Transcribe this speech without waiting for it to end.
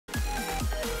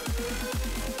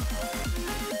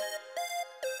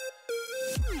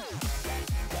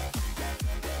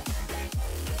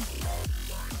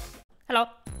Hello.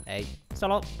 Hey.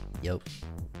 Solo. Yo.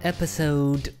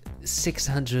 Episode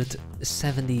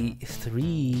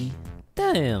 673.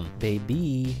 Damn,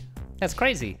 baby. That's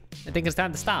crazy. I think it's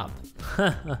time to stop.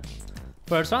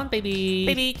 First one, baby.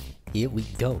 Baby. Here we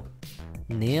go.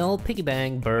 Nail, piggy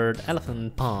bank, bird,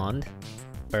 elephant, pond.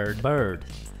 Bird.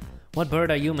 What bird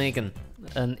are you making?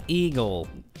 An eagle.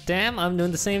 Damn, I'm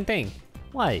doing the same thing.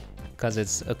 Why? Because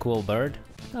it's a cool bird.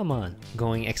 Come on.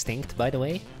 Going extinct, by the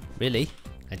way. Really?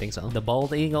 I think so. The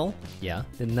bald eagle? Yeah.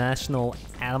 The national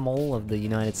animal of the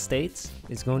United States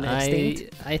is going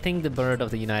extinct? I think the bird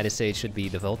of the United States should be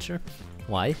the vulture.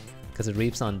 Why? Because it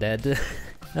reaps on dead.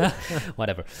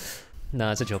 Whatever.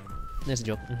 No, it's a joke. It's a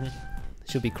joke.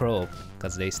 Should be crow,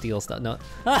 because they steal stuff. No.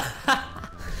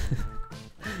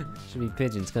 Should be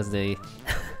pigeons, because they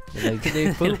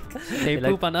poop. They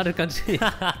poop on other countries.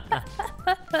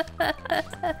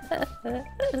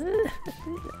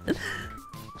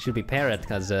 Should be parrot,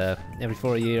 because every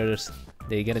 4 years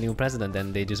they get a new president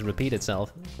and they just repeat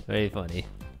itself. Very funny.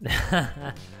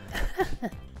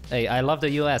 Hey, I love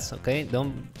the US, okay?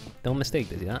 Don't mistake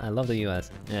this, yeah? I love the US.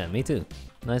 Yeah, me too.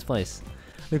 Nice place.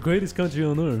 The greatest country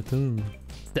on earth.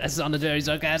 That's on the very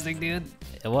sarcastic, dude.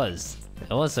 It was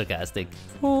sarcastic.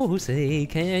 Oh, say,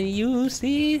 can you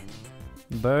see?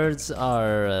 Birds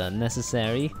are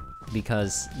necessary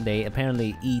because they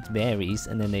apparently eat berries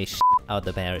and then they shit out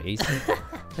the berries.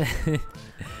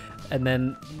 And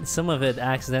then some of it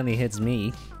accidentally hits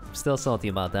me. Still salty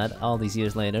about that all these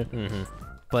years later.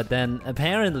 But then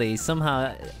apparently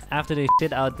somehow after they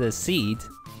shit out the seed,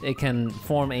 it can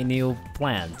form a new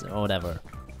plant or whatever.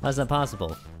 How's that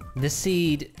possible? The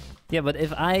seed. Yeah, but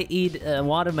if I eat a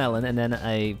watermelon and then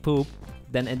I poop,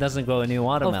 then it doesn't grow a new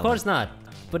watermelon. Of course not.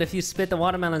 But if you spit the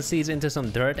watermelon seeds into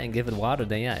some dirt and give it water,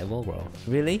 then yeah, it will grow.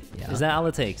 Really? Yeah. Is that all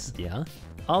it takes? Yeah.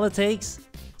 All it takes?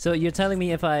 So you're telling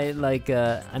me if I like,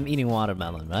 I'm eating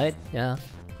watermelon, right? Yeah.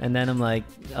 And then I'm like,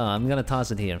 oh, I'm gonna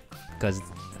toss it here because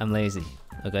I'm lazy.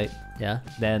 Okay? Yeah.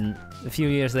 Then a few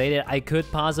years later, I could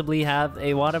possibly have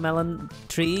a watermelon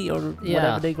tree or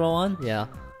whatever they grow on. Yeah.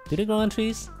 Do they grow on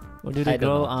trees? Or do they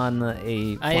grow on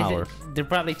a flower? They're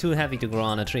probably too heavy to grow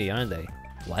on a tree, aren't they?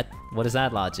 What? What is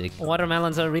that logic?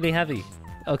 Watermelons are really heavy.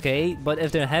 Okay, but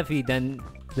if they're heavy, then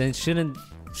shouldn't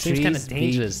Seems trees kind of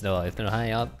dangerous though if they're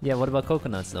high up. Yeah, what about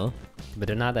coconuts though? But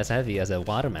they're not as heavy as a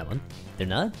watermelon. They're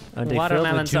not? Are they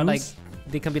Watermelons are filled with like, juice?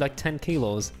 they can be like 10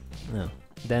 kilos. No.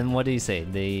 Then what do you say?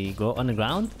 They grow on the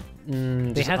ground?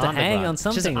 They Just have to on the hang ground. on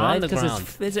something, Just right? on the ground.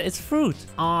 It's fruit.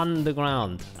 On the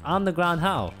ground. On the ground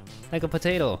how? Like a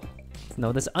potato.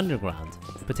 No, that's underground.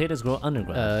 Potatoes grow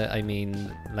underground. I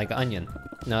mean, like an onion.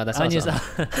 No, that's Onions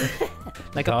also...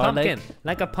 like a garlic? pumpkin.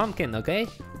 Like a pumpkin, okay?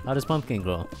 How does pumpkin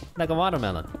grow? Like a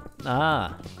watermelon.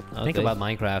 Ah, okay. Think about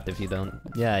Minecraft if you don't.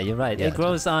 Yeah, you're right. Yeah. It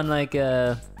grows on like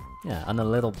yeah, on a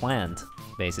little plant,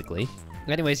 basically.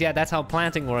 Anyways, yeah, that's how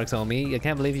planting works, homie. I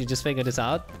can't believe you just figured this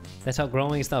out. That's how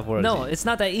growing stuff works. No, it's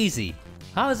not that easy.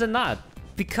 How is it not?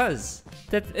 Because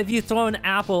that if you throw an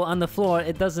apple on the floor,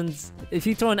 it doesn't. If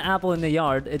you throw an apple in the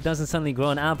yard, it doesn't suddenly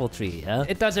grow an apple tree. Yeah.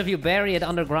 It does if you bury it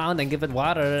underground and give it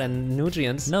water and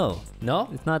nutrients. No, No?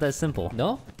 it's not that simple.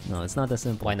 No? No, it's not that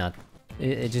simple. Why not?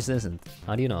 It just isn't.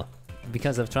 How do you know?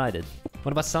 Because I've tried it.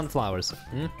 What about sunflowers?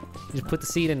 You just put the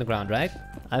seed in the ground, right?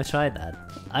 I've tried that.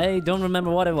 I don't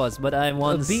remember what it was, but I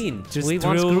once A bean. Just We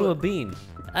once grew a bean.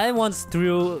 I once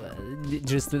threw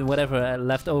just whatever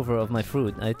left over of my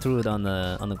fruit. I threw it on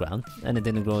the ground, and it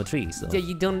didn't grow a tree. So Yeah,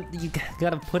 you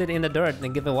gotta put it in the dirt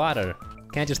and give it water.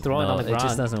 Can't just throw it on the ground. It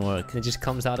just doesn't work. It just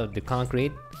comes out of the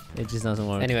concrete. It just doesn't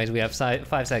work. Anyways, we have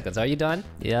 5 seconds. Are you done?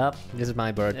 Yep. This is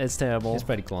my bird. It's terrible. It's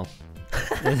pretty cool.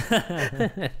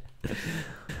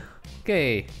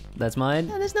 Okay. That's mine.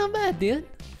 Yeah, that's not bad, dude.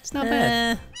 It's not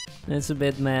bad. It's a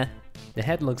bit meh. The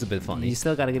head looks a bit funny. You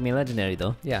still gotta give me legendary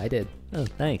though. Yeah, I did. Oh,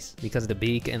 thanks. Because of the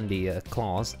beak and the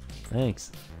claws.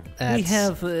 Thanks. That's we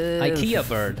have IKEA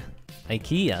bird.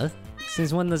 IKEA?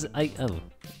 Since when does oh,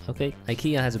 okay.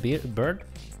 IKEA has a bird.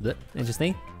 Blech.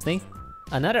 Interesting. Interesting.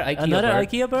 Another IKEA Another bird.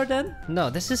 IKEA bird then? No,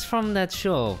 this is from that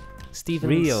show. Steven.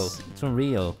 Rio. It's from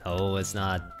Rio. Oh, it's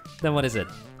not. Then what is it?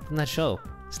 From that show.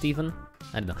 Steven?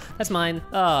 I don't know. That's mine.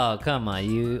 Oh, come on.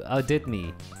 You outdid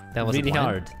me. That was really the plan.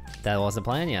 hard. That was the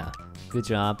plan, yeah. Good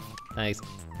job. Thanks.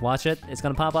 Watch it. It's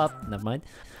gonna pop up. Never mind.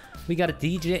 We got a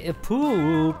DJ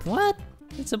poop. What?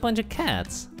 It's a bunch of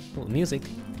cats. Oh, music.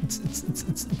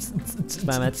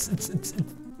 Spam it.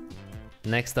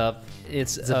 Next up,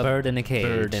 it's a bird in a cage.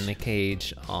 Bird in a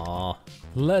cage. Aw.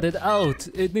 Let it out.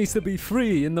 It needs to be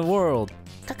free in the world.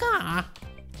 Caca.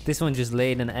 This one just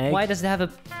laid an egg. Why does it have a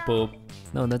poop?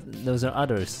 No, those are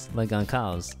others, like on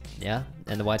cows. Yeah,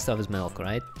 and the white stuff is milk,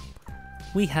 right?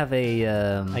 We have a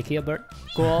IKEA bird.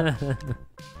 Cool.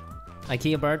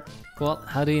 IKEA bird. Cool.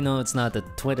 How do you know it's not the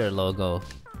Twitter logo?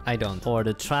 I don't. Or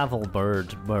the travel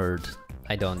bird?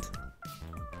 I don't.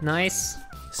 Nice.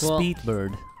 Cool. Speed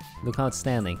bird. Look how it's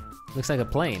standing. Looks like a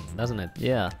plane, doesn't it?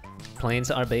 Yeah.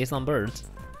 Planes are based on birds.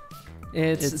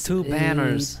 It's 2 a-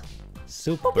 banners.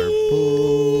 Super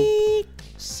poop.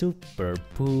 Super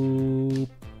poop.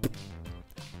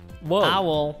 Whoa.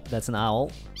 Owl. That's an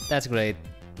owl. That's great.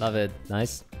 Love it.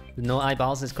 Nice. No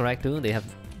eyeballs is correct too. They have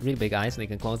really big eyes and they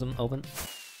can close them open.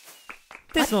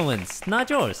 This one wins, not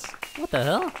yours. What the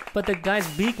hell? But the guy's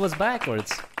beak was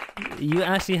backwards. You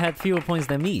actually had fewer points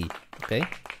than me. Okay.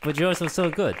 But yours was so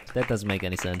good. That doesn't make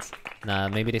any sense. Nah,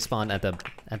 maybe they spawned at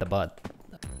the butt.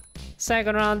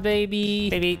 Second round, baby.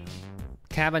 Baby.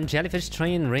 Cabin, jellyfish,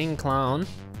 train, ring, clown.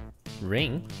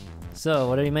 Ring? So,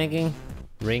 what are you making?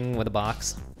 Ring with a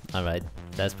box. Alright,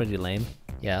 that's pretty lame.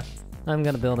 Yeah. I'm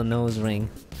gonna build a nose ring.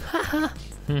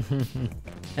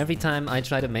 Every time I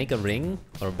try to make a ring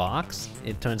or box,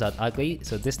 it turns out ugly.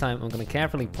 So this time I'm gonna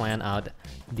carefully plan out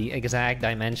the exact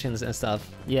dimensions and stuff.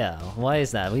 Yeah, why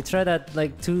is that? We tried that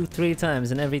like 2-3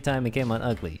 times and every time it came out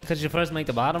ugly. Because you first make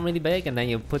the bottom really big and then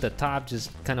you put the top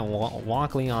just kind of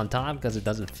wonkly on top because it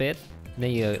doesn't fit. And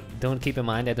then you don't keep in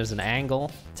mind that there's an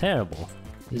angle. Terrible.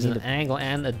 There's an angle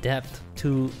and a depth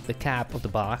to the cap of the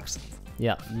box.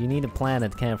 Yeah, you need to plan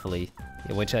it carefully.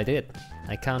 Yeah, which I did.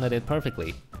 I counted it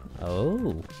perfectly.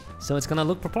 Oh. So it's gonna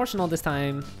look proportional this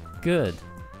time. Good.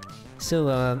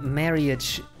 So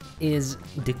marriage is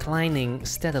declining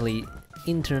steadily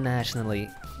internationally.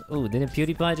 Ooh, didn't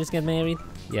PewDiePie just get married?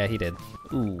 Yeah, he did.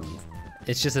 Ooh.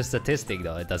 It's just a statistic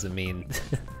though, it doesn't mean...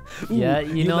 Ooh, yeah,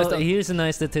 you know, messed up. here's a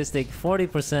nice statistic.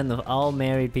 40% of all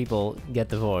married people get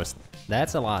divorced.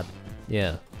 That's a lot.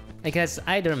 Yeah. I guess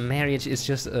either marriage is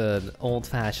just an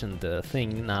old-fashioned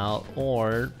thing now,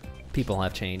 or people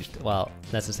have changed. Well,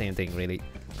 that's the same thing, really.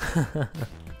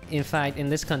 In fact, in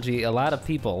this country, a lot of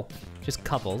people, just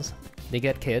couples, they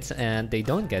get kids and they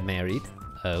don't get married.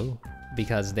 Oh.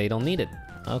 Because they don't need it.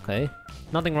 Okay.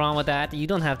 Nothing wrong with that. You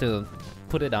don't have to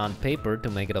put it on paper to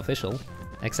make it official.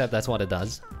 Except that's what it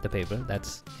does, the paper.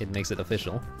 It makes it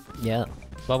official. Yeah.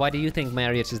 But why do you think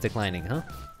marriage is declining, huh?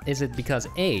 Is it because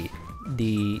A,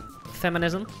 the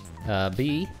feminism,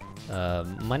 B,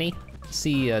 money,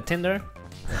 C, Tinder,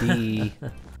 D,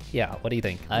 yeah, what do you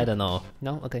think? I don't know.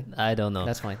 No? Okay. I don't know.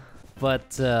 That's fine.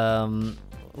 But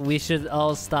we should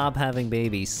all stop having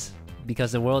babies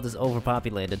because the world is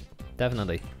overpopulated.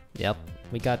 Definitely. Yep.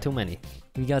 We got too many.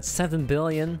 We got 7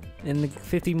 billion. In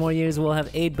 50 more years, we'll have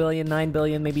 8 billion, 9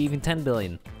 billion, maybe even 10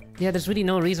 billion. Yeah, there's really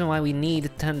no reason why we need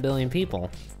 10 billion people.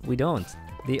 We don't.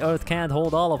 The Earth can't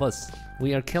hold all of us.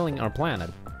 We are killing our planet.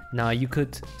 Now, you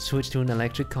could switch to an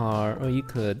electric car, or you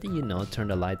could, you know, turn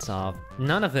the lights off.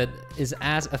 None of it is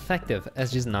as effective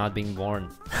as just not being born.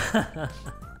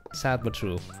 Sad but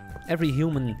true. Every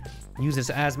human uses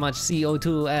as much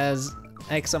CO2 as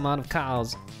X amount of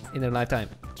cows in their lifetime.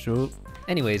 True.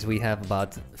 Anyways, we have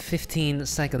about 15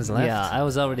 seconds left. Yeah, I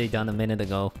was already done a minute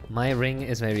ago. My ring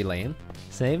is very lame.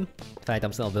 Same? In fact,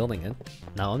 I'm still building it.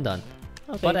 Now I'm done.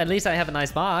 Okay. But at least I have a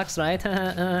nice box, right?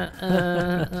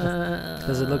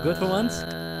 Does it look good for once?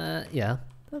 Yeah,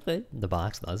 Okay. the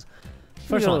box does.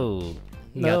 First one. Yo.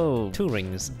 You No. got 2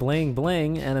 rings. Bling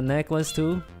bling and a necklace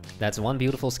too. That's one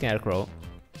beautiful scarecrow.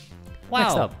 Wow,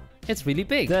 Next up. it's really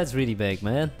big. That's really big,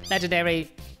 man. Legendary.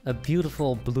 A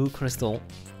beautiful blue crystal.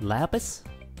 Lapis?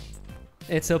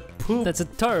 It's a poop. That's a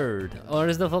turd. Or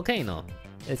is the volcano?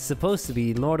 It's supposed to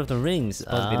be Lord of the Rings.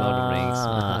 Supposed to be Lord of the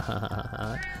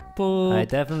Rings. Poop. I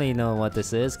definitely know what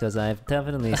this is because I've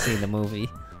definitely seen the movie.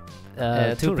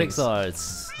 2 2 rings.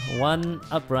 Pixars. 1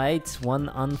 upright, 1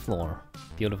 on floor.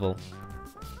 Beautiful.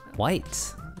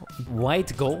 White.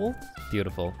 White gold?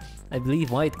 Beautiful. I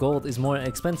believe white gold is more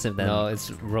expensive than... No,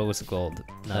 it's rose gold,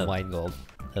 not Oh. white gold.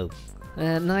 Oh.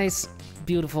 Nice,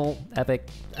 beautiful, Epic.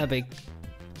 epic.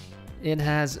 It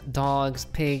has dogs,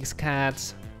 pigs,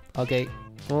 cats. Okay,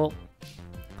 Well,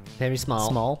 very small.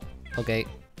 small, Okay,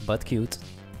 but cute.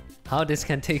 how this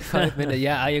can take 5 minutes?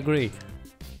 Yeah, I agree.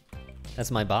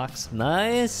 That's my box.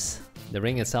 Nice. The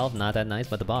ring itself, not that nice,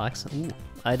 but the box. Ooh,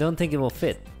 I don't think it will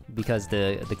fit because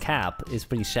the cap is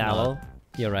pretty shallow. no,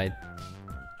 you're right.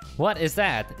 What is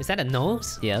that? Is that a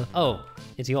nose? Yeah, Oh,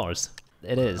 it's yours.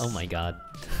 it is. Oh my god.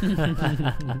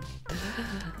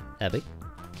 Epic.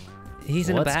 He's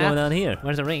in What's the bath. going on here?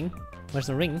 Where's the ring? Where's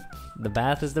the ring? The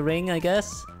bath is the ring, I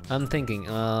guess? I'm thinking,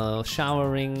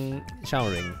 showering.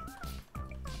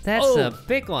 That's Oh! a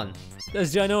big one.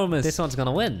 That's ginormous. This one's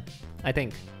gonna win, I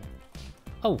think.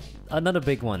 Oh, Another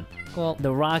big one. well,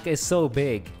 The rock is so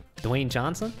big. Dwayne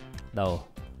Johnson? No.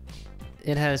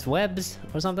 it has webs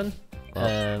or something.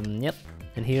 Yep.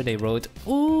 And here they wrote,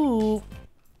 ooh.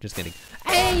 Just kidding.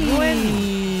 Hey! You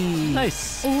win!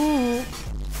 Nice. Ooh.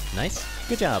 Nice.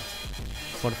 Good job.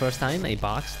 For the first time, a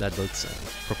box that looks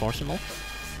proportional.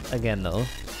 Again though,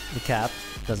 the cap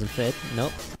doesn't fit.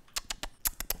 Nope.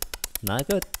 Not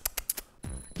good.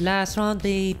 Last round,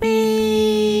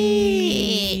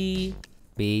 baby.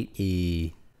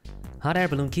 B-E. Hot air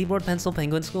balloon, keyboard, pencil,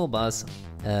 penguin, school bus.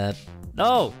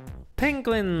 No!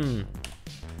 Penguin!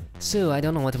 So, I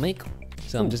don't know what to make.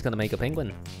 So I'm just gonna make a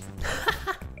penguin.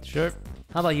 Sure.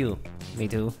 How about you? Me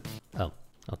too. Oh,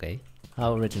 okay.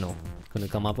 How original. Couldn't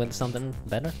come up with something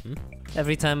better? Hmm?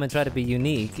 Every time I try to be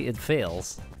unique, it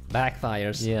fails.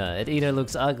 Backfires. Yeah, it either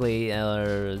looks ugly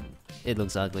or it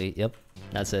looks ugly. Yep.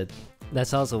 That's it.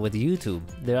 That's also with YouTube.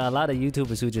 There are a lot of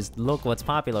YouTubers who just look what's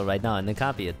popular right now and they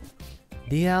copy it.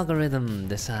 The algorithm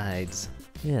decides.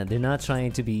 Yeah, they're not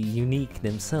trying to be unique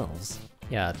themselves.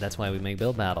 Yeah, that's why we make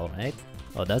Build Battle, right?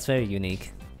 Oh, that's very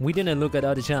unique. We didn't look at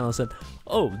other channels and,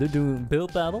 oh, they're doing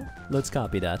build battle? Let's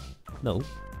copy that. No.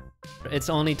 It's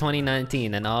only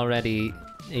 2019 and already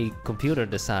a computer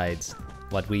decides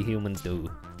what we humans do.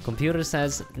 Computer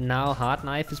says now hot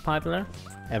knife is popular.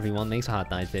 Everyone makes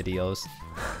hot knife videos.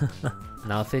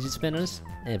 Now fidget spinners.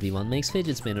 Everyone makes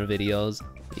fidget spinner videos.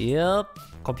 Yep.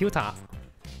 Computer.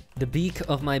 The beak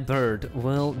of my bird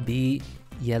will be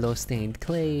yellow stained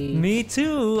clay. Me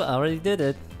too. I already did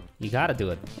it. You gotta do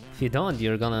it. If you don't,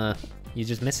 you're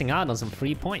just missing out on some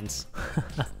free points.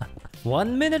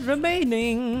 1 minute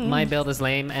remaining. My build is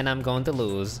lame and I'm going to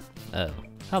lose. Oh,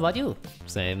 How about you?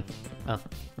 same. Oh,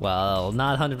 Well,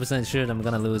 not 100% sure that I'm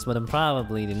gonna lose, but I'm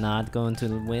probably not going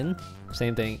to win.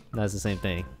 same thing. That's the same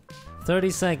thing. 30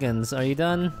 seconds. Are you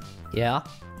done? Yeah.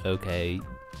 Okay.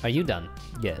 Are you done?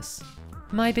 Yes.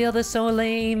 My build is so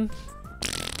lame.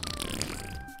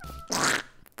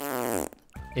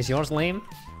 Is yours lame?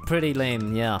 Pretty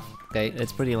lame, yeah. Okay,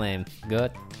 It's pretty lame.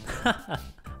 good.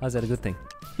 How's that a good thing?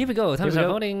 Here we go. Time to Here we start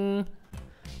go. voting.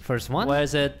 First one. Where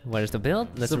is it? Where's the build?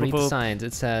 Let's Super read the poop. signs.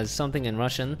 It says something in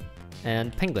Russian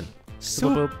and penguin.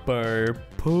 Super Super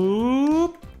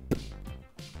poop.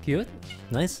 Cute.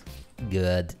 Nice.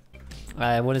 Good.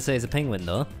 I wouldn't say it's a penguin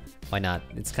though. Why not?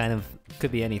 It's kind of,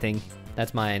 could be anything.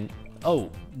 That's mine.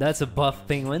 Oh, that's a buff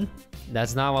penguin.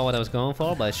 That's not what I was going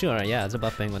for, but sure, yeah, it's a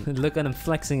buff penguin. Look at him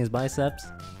flexing his biceps.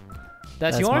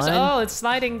 That's That's yours? mine. Oh, it's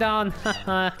sliding down.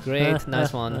 Great,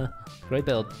 nice one. Great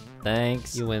build.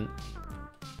 Thanks. You win.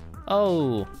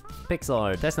 Oh, Pixel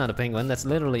art. that's not a penguin. That's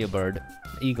literally a bird.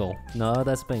 Eagle. No,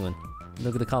 that's a penguin.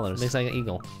 Look at the colors. Looks like an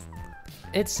eagle.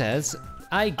 It says,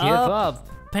 I give Up. up.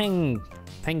 Peng.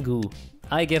 Pengu.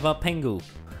 I give up Pengu.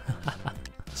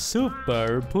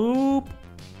 Super poop.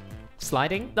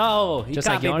 Sliding? No, he Just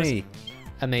like copied yours? me.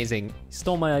 Amazing. He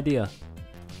stole my idea.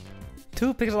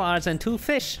 2 pixel arts and 2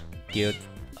 fish. Cute.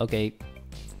 Okay.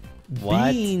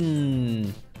 What?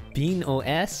 Bean. Bean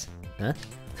OS? Huh?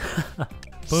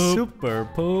 Poop. Super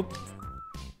poop.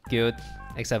 Cute.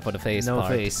 Except for the face No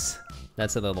part. face.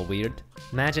 That's a little weird.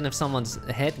 Imagine if someone's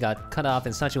head got cut off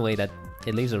in such a way that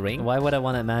it leaves a ring. Why would I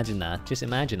want to imagine that? Just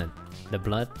imagine it. The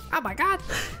blood. Oh my god.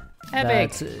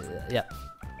 Epic. That's, yeah.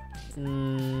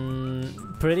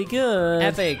 Pretty good.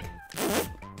 Epic.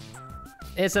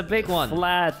 It's a big one.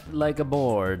 Flat like a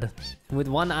board. With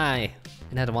one eye.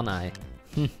 It had one eye.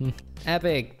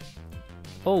 Epic.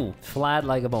 Oh, Flat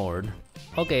like a board.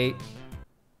 okay.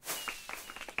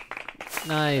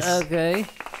 Nice. Okay.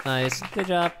 Nice. Good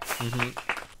job.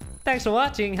 Thanks for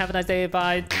watching. Have a nice day.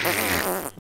 Bye.